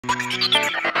Hey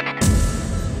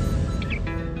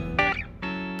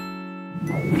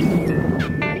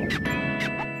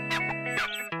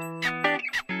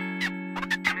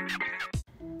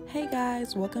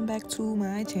guys, welcome back to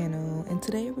my channel, and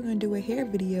today we're going to do a hair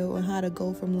video on how to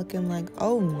go from looking like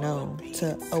oh no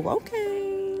to oh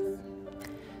okay.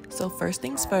 So first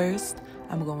things first,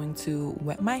 I'm going to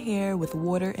wet my hair with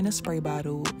water in a spray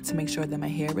bottle to make sure that my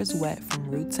hair is wet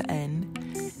from root to end.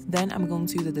 Then I'm going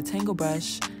to use a detangle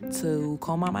brush to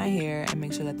comb out my hair and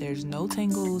make sure that there's no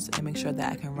tangles and make sure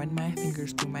that I can run my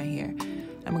fingers through my hair.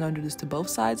 I'm going to do this to both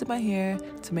sides of my hair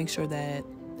to make sure that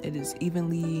it is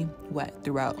evenly wet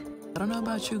throughout. I don't know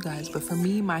about you guys, but for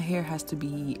me, my hair has to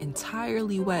be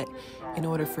entirely wet in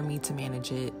order for me to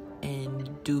manage it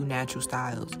and do natural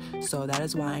styles. So that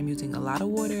is why I'm using a lot of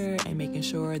water and making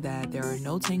sure that there are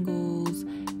no tangles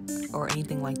or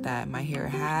anything like that. My hair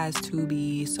has to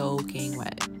be soaking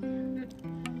wet.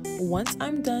 Once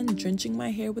I'm done drenching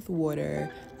my hair with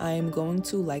water, I am going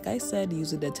to, like I said,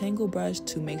 use a detangle brush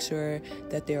to make sure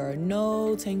that there are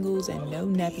no tangles and no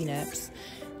nappy naps.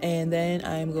 And then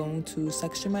I'm going to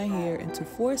section my hair into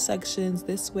 4 sections.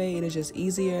 This way it is just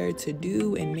easier to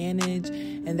do and manage,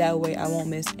 and that way I won't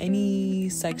miss any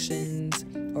sections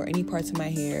or any parts of my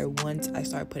hair once I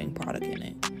start putting product in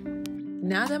it.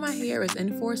 Now that my hair is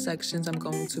in 4 sections, I'm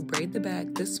going to braid the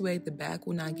back. This way the back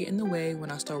will not get in the way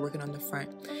when I start working on the front.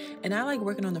 And I like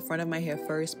working on the front of my hair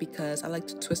first because I like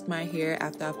to twist my hair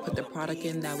after I've put the product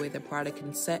in. That way the product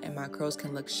can set and my curls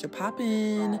can look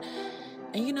shapoppin'.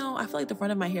 And you know, I feel like the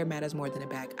front of my hair matters more than the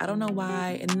back. I don't know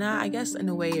why, and I guess in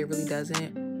a way it really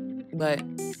doesn't, but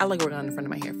I like working on the front of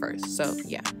my hair first, so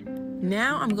yeah.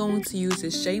 Now I'm going to use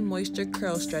this Shea Moisture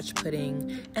Curl Stretch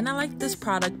Pudding, and I like this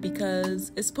product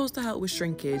because it's supposed to help with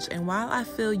shrinkage, and while I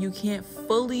feel you can't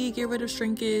fully get rid of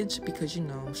shrinkage, because you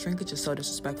know, shrinkage is so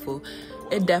disrespectful,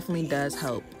 it definitely does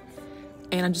help.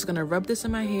 And I'm just gonna rub this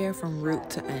in my hair from root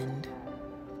to end.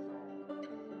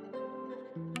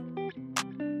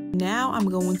 Now I'm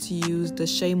going to use the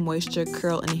Shea Moisture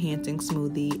Curl Enhancing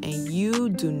Smoothie, and you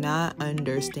do not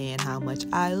understand how much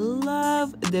I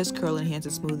love this Curl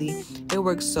Enhancing Smoothie. It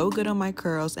works so good on my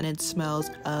curls and it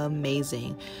smells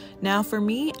amazing. Now for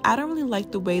me, I don't really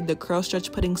like the way the Curl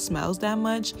Stretch Pudding smells that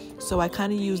much, so I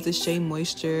kind of use the Shea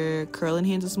Moisture Curl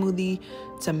Enhancing Smoothie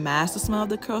to mask the smell of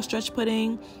the Curl Stretch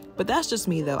Pudding. But that's just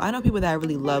me though. I know people that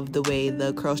really love the way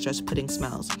the Curl Stretch Pudding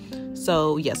smells.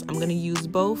 So yes, I'm going to use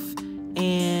both.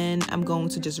 And I'm going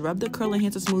to just rub the Curl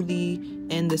Enhancer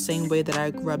Smoothie in the same way that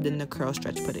I rubbed in the Curl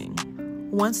Stretch Pudding.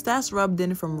 Once that's rubbed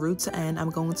in from root to end, I'm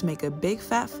going to make a big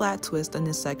fat flat twist in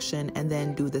this section and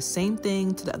then do the same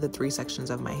thing to the other 3 sections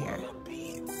of my hair.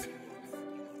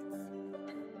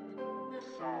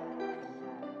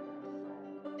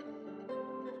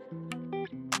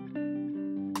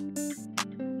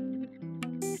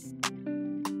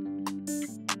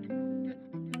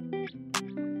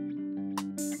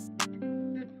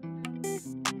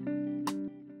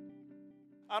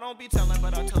 I don't be telling,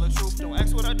 but I tell the truth. Don't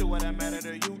ask what I do, what that matter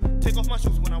to you. Take off my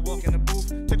shoes when I walk in the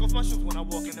booth. Take off my shoes when I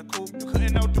walk in the coupe. You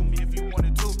couldn't outdo me if you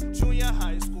wanted to. Junior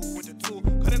high school with the tool.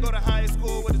 Couldn't go to high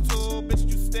school with the tool. Bitch,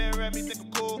 you stare at me, think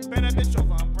I'm cool. Bend that bitch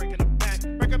over, I'm breaking her back.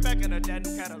 Break her back in her dad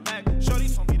new Cadillac. Shorty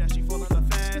told me that she fall in love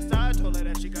fast. I told her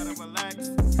that she gotta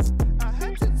relax. I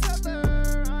had to tell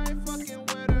her I ain't fucking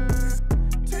with her.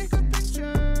 Take a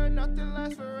picture, nothing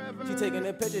lasts forever. She taking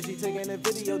a picture, she taking a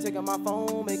video, taking my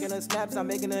phone, making her snaps, I'm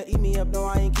making her eat me up. No,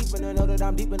 I ain't keeping her, know that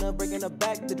I'm deep enough, breaking her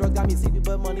back. The drugs got me sleepy,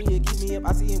 but money will keep me up.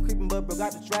 I see him creeping, but bro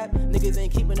got the trap. Niggas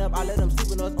ain't keeping up, I let them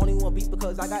sleep on us. Only one beat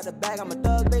because I got the bag. I'm a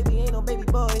thug, baby, ain't no baby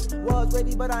boy. Was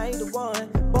ready, but I ain't the one.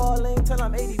 Ballin' till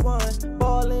I'm 81.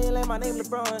 Ballin', like my name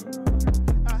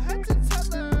LeBron. I had to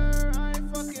tell her I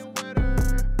ain't fucking with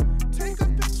her. Take a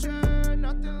picture,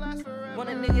 nothing lasts forever. Want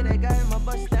a nigga that got in my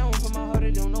bust down. From my heart, I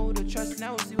don't know who to trust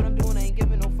now. See what I'm doing, I ain't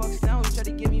giving no fucks now. You try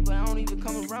to get me, but I don't even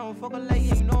come around. Fuck a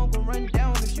lady, you know I'm gon' run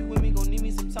down. If she with me, gon' need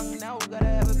me some tongue now. Gotta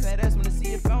have a fat ass when I see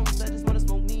it bounce. I just wanna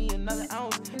smoke me another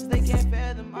ounce. They can't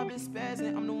fathom, I've been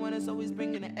spazzing. I'm the one that's always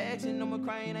bringing the action. No more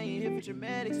crying, I ain't here for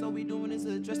dramatic. So we doing this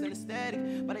addressed and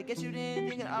static. But I guess you didn't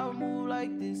think that I would move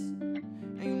like this.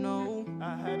 And you know,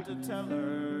 I had to tell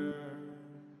her.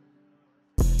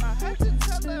 I had to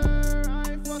tell her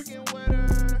I ain't fucking with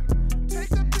her.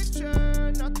 Take a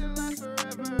picture, nothing lasts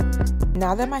forever.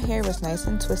 Now that my hair is nice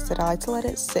and twisted, I like to let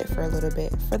it sit for a little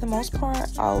bit. For the most part,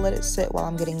 I'll let it sit while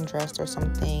I'm getting dressed or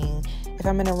something. If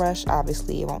I'm in a rush,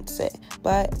 obviously it won't sit.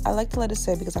 But I like to let it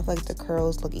sit because I feel like the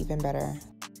curls look even better.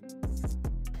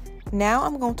 Now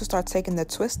I'm going to start taking the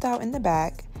twist out in the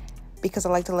back because I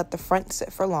like to let the front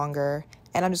sit for longer.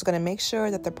 And I'm just going to make sure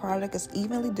that the product is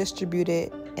evenly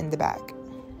distributed in the back.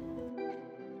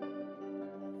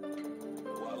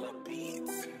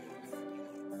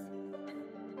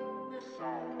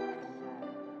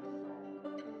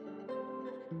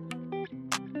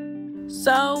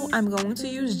 So I'm going to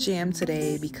use jam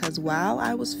today because while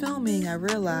I was filming, I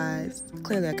realized,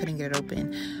 clearly I couldn't get it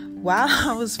open. While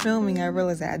I was filming, I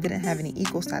realized that I didn't have any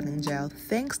eco styling gel,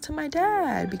 thanks to my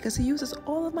dad, because he uses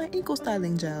all of my eco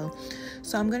styling gel.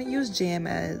 So I'm going to use jam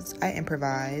as I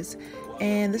improvise.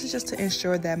 And this is just to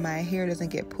ensure that my hair doesn't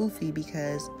get poofy,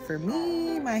 because for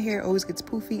me, my hair always gets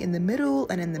poofy in the middle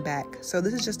and in the back. So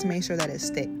this is just to make sure that it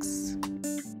sticks.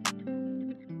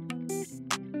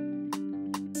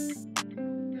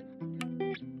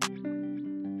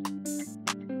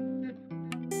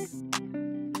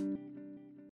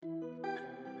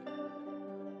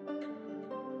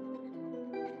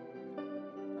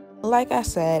 Like I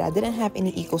said, I didn't have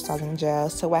any eco styling gel,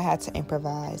 so I had to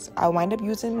improvise. I wind up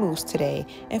using Mousse today,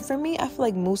 and for me, I feel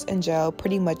like Mousse and gel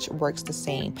pretty much works the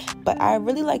same, but I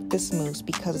really like this Mousse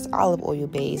because it's olive oil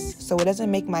based, so it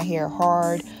doesn't make my hair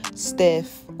hard,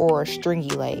 stiff, or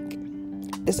stringy like.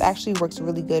 This actually works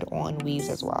really good on weaves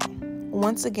as well.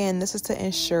 Once again, this is to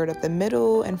ensure that the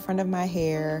middle and front of my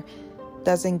hair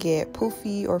doesn't get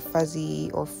poofy or fuzzy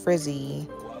or frizzy.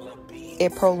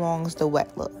 It prolongs the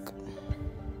wet look.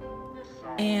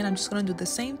 And I'm just going to do the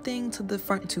same thing to the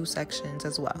front two sections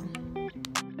as well.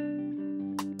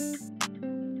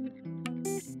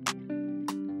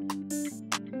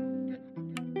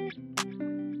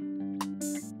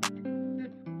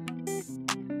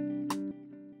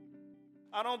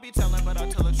 I don't be telling, but I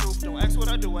tell the truth. Don't ask what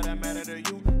I do, what that matter to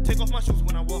you. Take off my shoes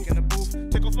when I walk in the booth.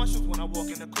 Take off my shoes when I walk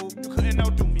in the coupe. You couldn't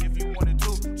outdo me if you wanted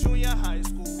to. Junior high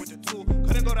school with the tool.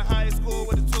 Couldn't go to high school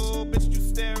with the tool. Bitch, you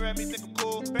stare at me, think I'm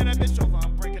cool. Bend that bitch over,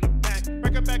 I'm breaking her back.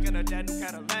 Break her back in her dad new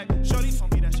Cadillac. Shorty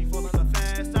told me that she falling her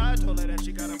fast. I told her that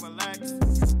she gotta relax.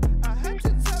 I had to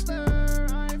tell her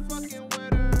I ain't fucking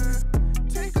with her.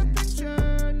 Take a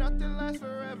picture, nothing lasts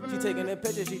forever. She taking a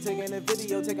picture, she taking a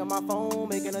video, taking my phone,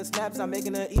 making her snaps, I'm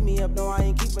making her eat me up. No, I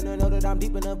ain't keeping her, know that I'm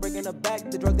deep in her, breaking her back.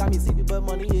 The drug got me sleepy, but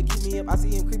money it keep me up. I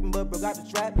see him creeping, but bro got the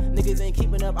strap. Niggas ain't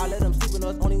keeping up, I let them sleep in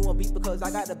us. Only one beat because I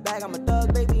got the bag. I'm a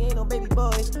thug, baby, ain't no baby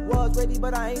boy. Was ready,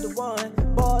 but I ain't the one.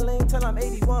 Ballin' till I'm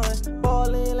 81.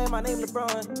 Ballin', like my name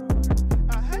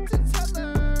LeBron. I had to tell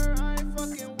her I ain't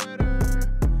fucking with her.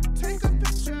 Take a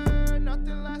picture,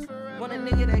 nothing lasts forever. Want a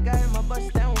nigga that got in my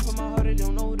bust down. For my heart, I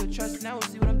don't know who to trust now.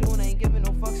 See what I'm doing, I ain't giving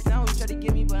no fucks now. Try to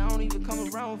get me, but I don't even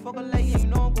come around. Fuck a lady, you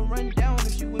know I'm gon' run down.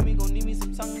 If she with me, gon' need me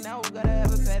some tongue now. Gotta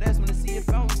have a fat ass, wanna see it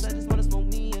bounce. I just wanna smoke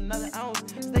me another ounce.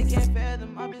 They can't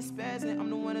fathom, I've been spazzing. I'm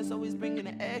the one that's always bringing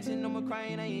the action. No more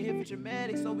crying, I ain't here for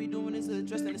dramatic. So we doing this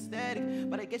addressing the static.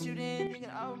 But I guess you didn't think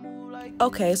I would move like.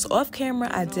 Okay, so off camera,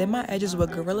 I did my edges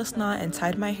with Gorilla Snot and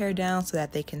tied my hair down so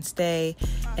that they can stay.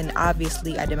 And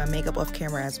obviously, I did my makeup off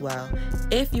camera as well.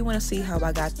 If you want to see how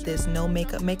I got this no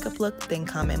makeup look, then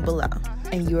comment below.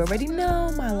 And you already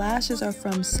know my lashes are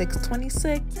from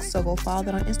 626, so go follow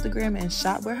that on Instagram and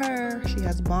shop with her. She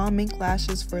has bomb mink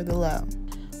lashes for the low.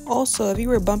 Also, if you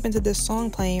were bumping to this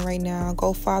song playing right now,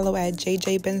 go follow at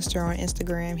JJ Benster on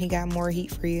Instagram. He got more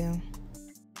heat for you.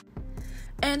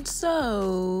 And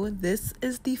so, this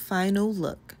is the final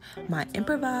look. My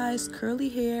improvised curly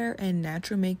hair and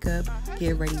natural makeup.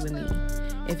 Get ready with me.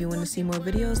 If you want to see more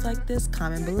videos like this,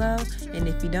 comment below. And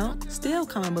if you don't, still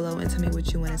comment below and tell me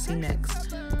what you want to see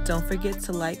next. Don't forget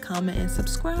to like, comment, and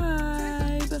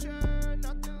subscribe.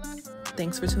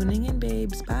 Thanks for tuning in,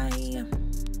 babes. Bye.